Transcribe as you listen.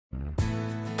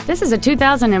This is a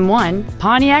 2001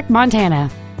 Pontiac Montana.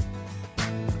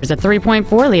 There's a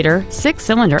 3.4-liter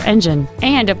six-cylinder engine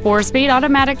and a 4-speed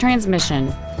automatic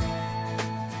transmission.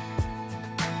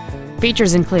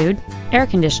 Features include air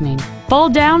conditioning,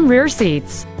 fold-down rear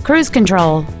seats, cruise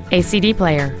control, a CD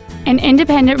player, an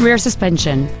independent rear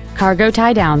suspension, cargo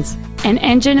tie-downs, an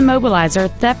engine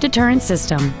immobilizer theft deterrent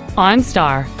system,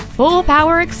 OnStar, full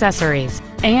power accessories,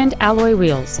 and alloy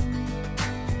wheels.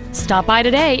 Stop by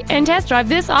today and test drive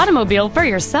this automobile for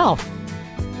yourself.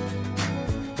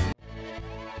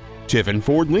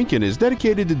 TiffinFord-Lincoln is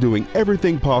dedicated to doing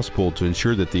everything possible to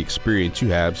ensure that the experience you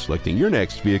have selecting your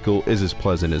next vehicle is as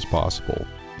pleasant as possible.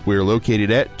 We are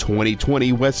located at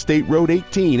 2020 West State Road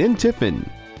 18 in Tiffin.